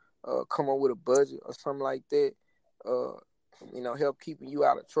you come up with a budget or something like that, help keeping you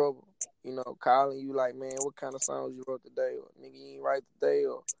out of trouble, calling you like, man, what kind of songs you wrote today, or nigga, you ain't write today,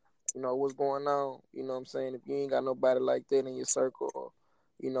 or what's going on, you know what I'm saying? If you ain't got nobody like that in your circle, or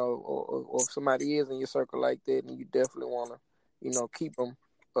or if somebody is in your circle like that, then you definitely want to keep them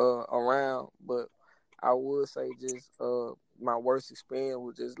around. But I would say just my worst experience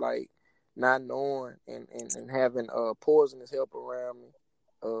was just like not knowing and having poisonous help around me,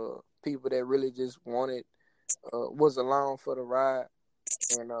 people that really just wanted was along for the ride,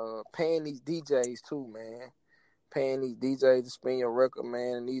 and paying these DJs too, man. Paying these DJs to spin your record,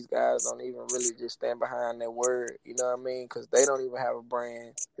 man, and these guys don't even really just stand behind their word, you know what I mean? Because they don't even have a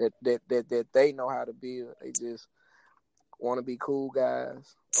brand that they know how to build. They just want to be cool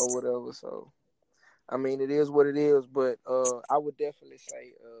guys or whatever. So, I mean, it is what it is, but I would definitely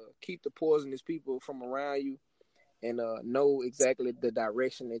say keep the poisonous people from around you and know exactly the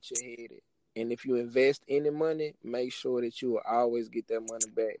direction that you're headed. And if you invest any money, make sure that you will always get that money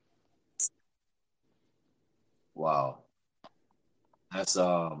back. Wow. That's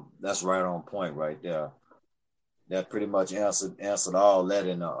right on point right there. That pretty much answered all that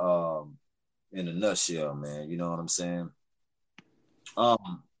in a nutshell, man. You know what I'm saying?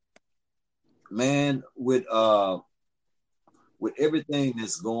 Man, with everything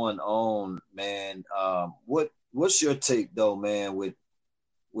that's going on, man, what's your take though, man, with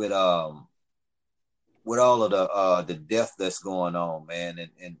all of the death that's going on, man,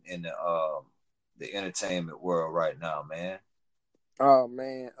 in the entertainment world right now, man? Oh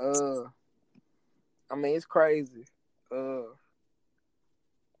man, I mean it's crazy. I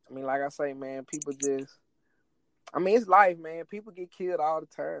mean, like I say, man, people just, I mean, it's life, man. People get killed all the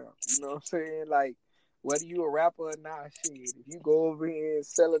time. You know what I'm saying? Like, whether you a rapper or not, shit. If you go over here and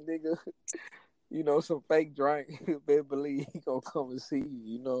sell a nigga, some fake drink, you better believe he gonna come and see you.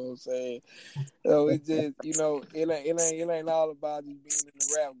 You know what I'm saying? So it just, it ain't all about just being in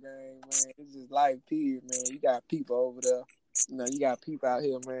the rap game, man. It's just life, period, man. You got people over there. You got people out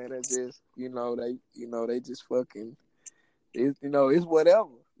here, man, that just, they just fucking, it's whatever.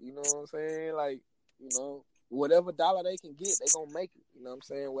 You know what I'm saying? Like, whatever dollar they can get, they gonna make it. You know what I'm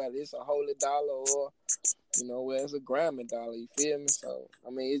saying? Whether it's a holy dollar or, whether it's a Grammy dollar, you feel me? So, I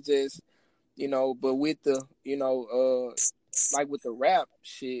mean, it's just, but with the, like with the rap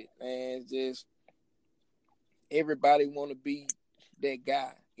shit, man, just everybody want to be that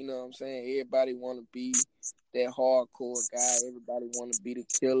guy. You know what I'm saying? Everybody want to be that hardcore guy. Everybody want to be the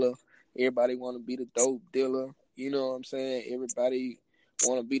killer. Everybody want to be the dope dealer. You know what I'm saying? Everybody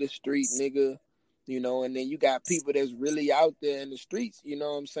want to be the street nigga. And then you got people that's really out there in the streets. You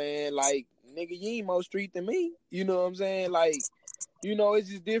know what I'm saying? Like, nigga, you ain't more street than me. You know what I'm saying? Like, it's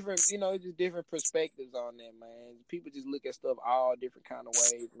just different. It's just different perspectives on that, man. People just look at stuff all different kind of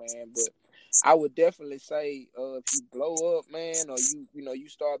ways, man. But I would definitely say, if you blow up, man, or you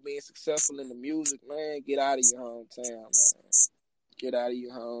start being successful in the music, man, get out of your hometown, man. Get out of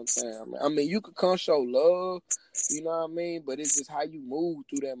your hometown, man. I mean, you could come show love, you know what I mean? But it's just how you move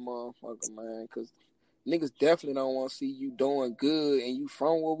through that motherfucker, man. Because niggas definitely don't want to see you doing good and you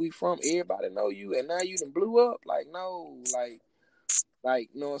from where we from. Everybody know you, and now you done blew up. Like, no, you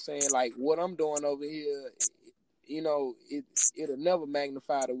know what I'm saying? Like, what I'm doing over here, you know, it'll never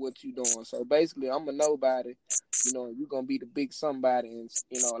magnify to what you doing. So basically, I'm a nobody. You know, you're gonna be the big somebody, and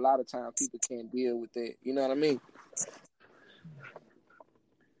you know, a lot of times people can't deal with that. You know what I mean?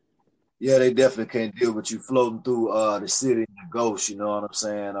 Yeah, they definitely can't deal with you floating through the city in a ghost. You know what I'm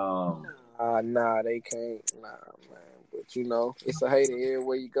saying? Nah, they can't. Nah, man. But you know, it's a hater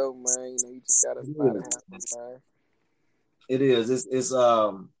everywhere you go, man. You know, you just gotta try to handle, man. It is. It's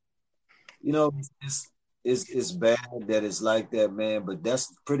you know, it's bad that it's like that, man. But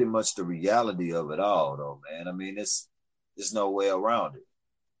that's pretty much the reality of it all, though, man. I mean, there's no way around it.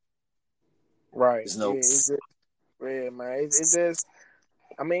 Right. There's Yeah, no. it's just, yeah, man. It's just,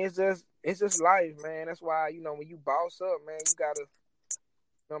 I mean, it's just life, man. That's why, you know, when you boss up, man, you gotta, you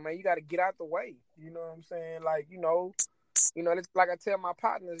know, man, you gotta get out the way. You know what I'm saying? Like, it's like I tell my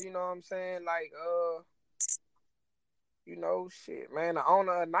partners, you know what I'm saying? Like, you know, shit, man, the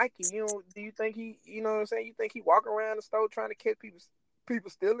owner of Nike, do you think he, you know what I'm saying? You think he walk around the store trying to catch people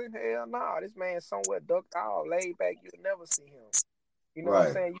stealing? Hell nah, this man somewhere ducked out, laid back. You'll never see him. You know what I'm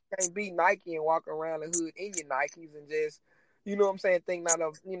Right. saying? You can't be Nike and walk around the hood in your Nikes and just, you know what I'm saying, think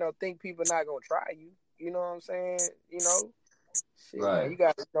people not gonna try you. You know what I'm saying? You know, shit, man. Right. You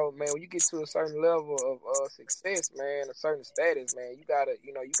gotta know, man. When you get to a certain level of success, man, a certain status, man, you gotta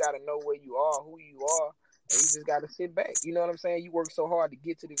know where you are, who you are, and you just gotta sit back. You know what I'm saying? You work so hard to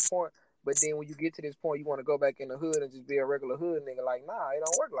get to this point, but then when you get to this point, you want to go back in the hood and just be a regular hood nigga. Like, nah, it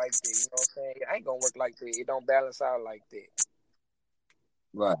don't work like that. You know what I'm saying? It ain't gonna work like that. It don't balance out like that.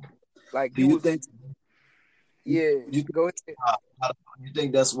 Right. Like Do you you was, think? yeah. You, Go ahead. you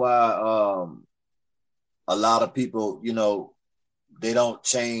think that's why a lot of people, they don't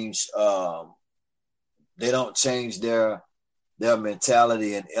change. They don't change their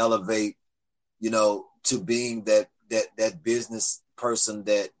mentality and elevate, to being that business person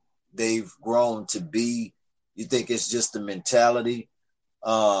that they've grown to be. You think it's just the mentality,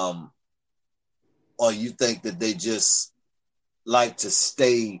 um, or you think that they just like to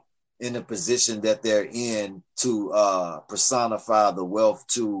stay in the position that they're in to personify the wealth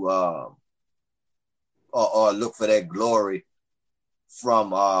to or look for that glory from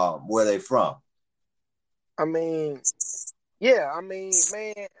where they from? I mean, yeah. I mean,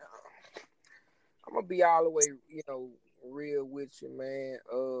 man, I'm gonna be all the way, real with you, man.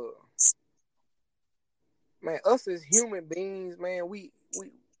 Man, us as human beings, man, we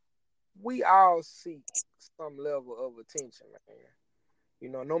all seek some level of attention, man. You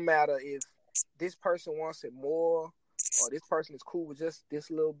know, no matter if this person wants it more or this person is cool with just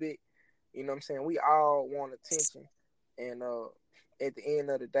this little bit, you know what I'm saying? We all want attention. And at the end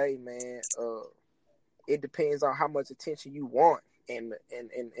of the day, man, it depends on how much attention you want and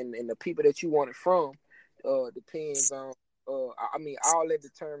the people that you want it from depends on I mean all that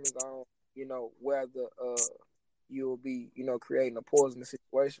determines on, whether you'll be, creating a poisonous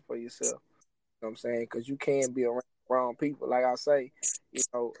situation for yourself. You know what I'm saying? Because you can be around wrong people. Like I say,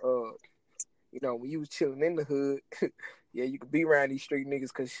 when you was chilling in the hood, yeah, you could be around these street niggas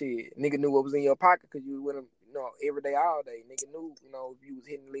because shit, nigga knew what was in your pocket because you was with them, every day, all day. Nigga knew, if you was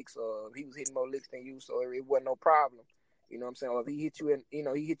hitting licks or if he was hitting more licks than you, so it wasn't no problem. You know what I'm saying? Or if he hit you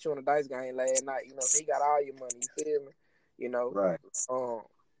he hit you on a dice game last night, so he got all your money, you feel me? You know? Right.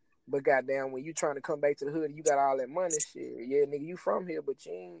 But goddamn, when you trying to come back to the hood, you got all that money, shit. Yeah, nigga, you from here, but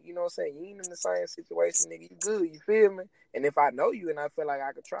you ain't, you know what I'm saying? You ain't in the same situation, nigga. You good, you feel me? And if I know you and I feel like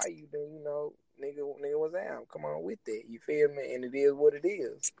I could try you, then nigga, what's down? Come on with that, you feel me? And it is what it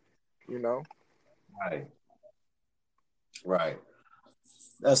is, you know. Right. Right.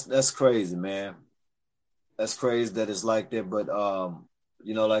 That's crazy, man. That's crazy that it's like that, but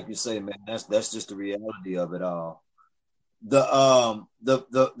like you say, man, that's just the reality of it all. The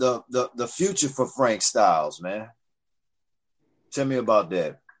future for Frank Styles, man. Tell me about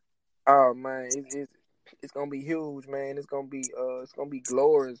that. Oh man, it's gonna be huge, man. It's gonna be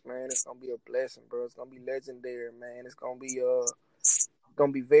glorious, man. It's gonna be a blessing, bro. It's gonna be legendary, man. It's gonna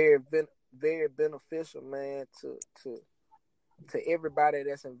be very very beneficial, man, to everybody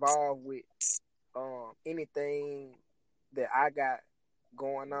that's involved with anything that I got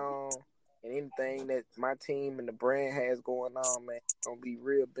going on and anything that my team and the brand has going on, man. It's gonna be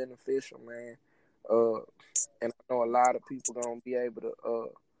real beneficial, man. And I know a lot of people gonna be able to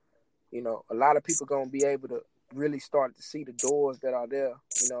a lot of people gonna be able to really start to see the doors that are there,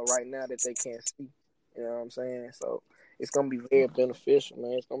 right now that they can't see. You know what I'm saying? So it's gonna be very beneficial,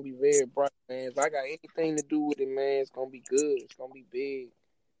 man. It's gonna be very bright, man. If I got anything to do with it, man, it's gonna be good. It's gonna be big.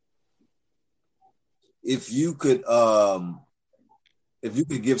 if you could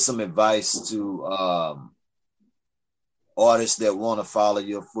give some advice to artists that want to follow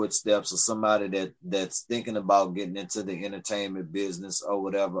your footsteps, or somebody that's thinking about getting into the entertainment business or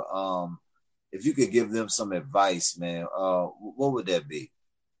whatever, if you could give them some advice, man, what would that be?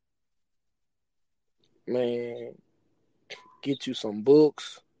 Man, get you some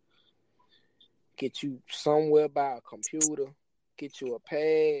books, get you somewhere by a computer, get you a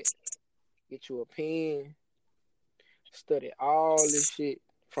pad, get you a pen, study all this shit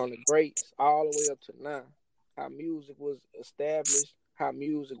from the greats all the way up to now. How music was established, how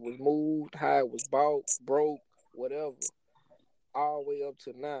music was moved, how it was bought, broke, whatever, all the way up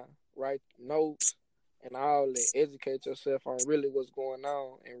to now. Write notes and all that. Educate yourself on really what's going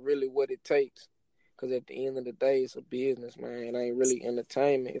on and really what it takes. Because at the end of the day, it's a business, man. It ain't really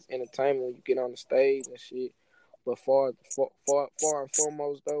entertainment. It's entertainment when you get on the stage and shit. But far and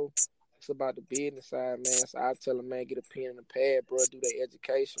foremost, though, it's about the business side, man. So I tell them, man, get a pen and a pad, bro. Do their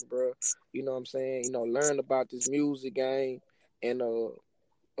education, bro. You know what I'm saying? You know, learn about this music game and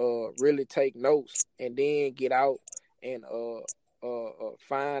really take notes, and then get out and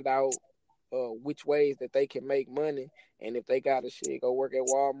find out which ways that they can make money. And if they got to shit, go work at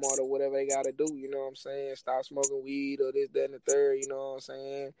Walmart or whatever they got to do, you know what I'm saying? Stop smoking weed or this, that, and the third, you know what I'm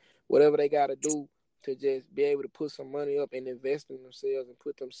saying? Whatever they got to do to just be able to put some money up and invest in themselves and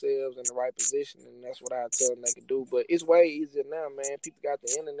put themselves in the right position. And that's what I tell them they can do. But it's way easier now, man. People got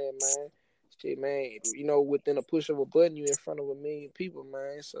the internet, man. Shit, man, you know, within a push of a button, you in front of 1,000,000 people,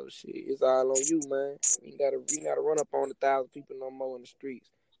 man. So shit, it's all on you, man. You gotta run up on 1,000 people no more in the streets.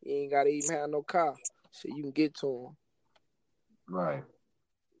 You ain't gotta even have no car, so you can get to them.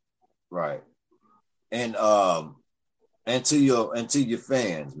 Right. And to your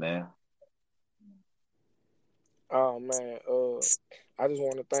fans, man. Oh man, I just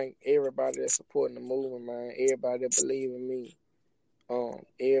want to thank everybody that's supporting the movement, man. Everybody that believe in me.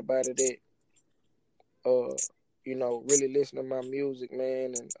 Everybody that you know, really listen to my music,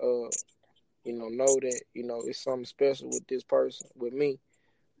 man, and you know that, you know, it's something special with this person, with me.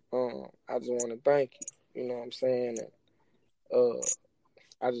 I just want to thank you. You know what I'm saying? And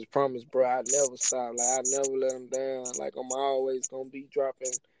I just promise, bro, I never stop. Like, I never let them down. Like, I'm always gonna be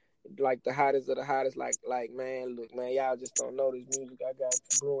dropping like the hottest of the hottest. Like, man, look, man, y'all just don't know this music I got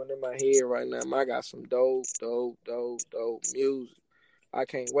brewing in my head right now. I got some dope music. I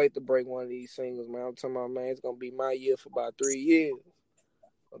can't wait to break one of these singles, man. I'm talking about, man, it's gonna be my year for about 3 years.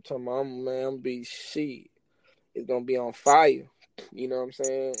 I'm talking about, I'm gonna be shit. It's gonna be on fire. You know what I'm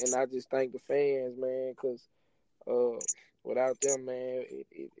saying? And I just thank the fans, man, because without them, man,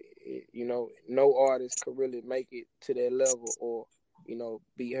 you know, no artist could really make it to that level or, you know,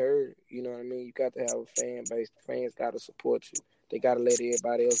 be heard. You know what I mean? You got to have a fan base. The fans got to support you. They got to let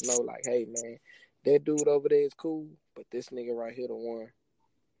everybody else know, like, hey, man, that dude over there is cool, but this nigga right here the one.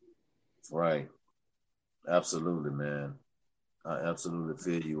 Right. Absolutely, man. I absolutely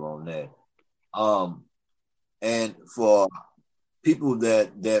feel you on that. And for people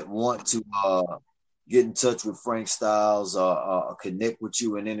that want to get in touch with Frank Styles or connect with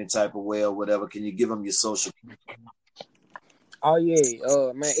you in any type of way or whatever, can you give them your social? Oh yeah,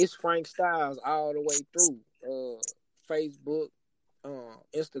 man, it's Frank Styles all the way through. Facebook,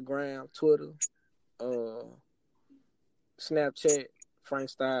 Instagram, Twitter, Snapchat, Frank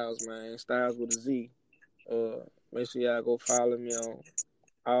Styles, man. Styles with a Z. Make sure y'all go follow me on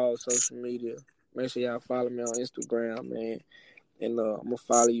all social media. Make sure y'all follow me on Instagram, man. And I'm gonna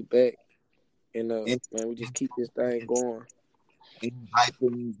follow you back. And man, we just keep this thing going. Any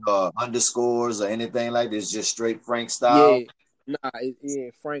hyphens or underscores or anything like this? Just straight Frank Styles? Yeah,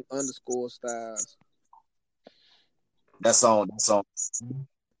 Frank _Styles. That's on. That's on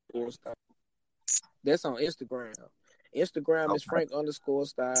Instagram. Instagram is Frank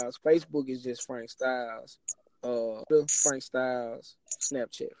 _Styles. Facebook is just Frank Styles. Frank Styles.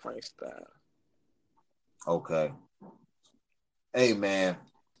 Snapchat Frank Styles. Okay. Hey man,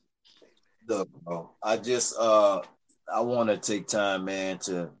 look, bro. I just I want to take time, man,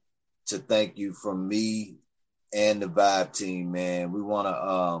 to thank you from me and the Vibe team, man. We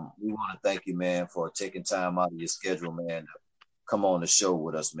wanna thank you, man, for taking time out of your schedule, man, to come on the show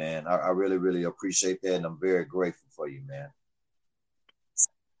with us, man. I really, really appreciate that, and I'm very grateful for you, man.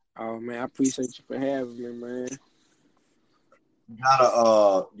 Oh man, I appreciate you for having me, man. You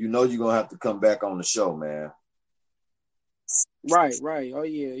gotta you know you're gonna have to come back on the show, man. Right. Oh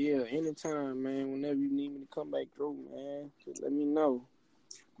yeah. Anytime, man. Whenever you need me to come back through, man, just let me know.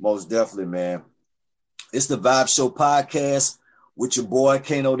 Most definitely, man. It's the Vibe Show podcast with your boy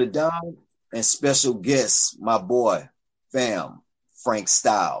Kano the Don and special guest, my boy, fam, Frank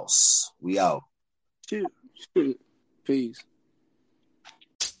Styles. We out. Shit. Peace.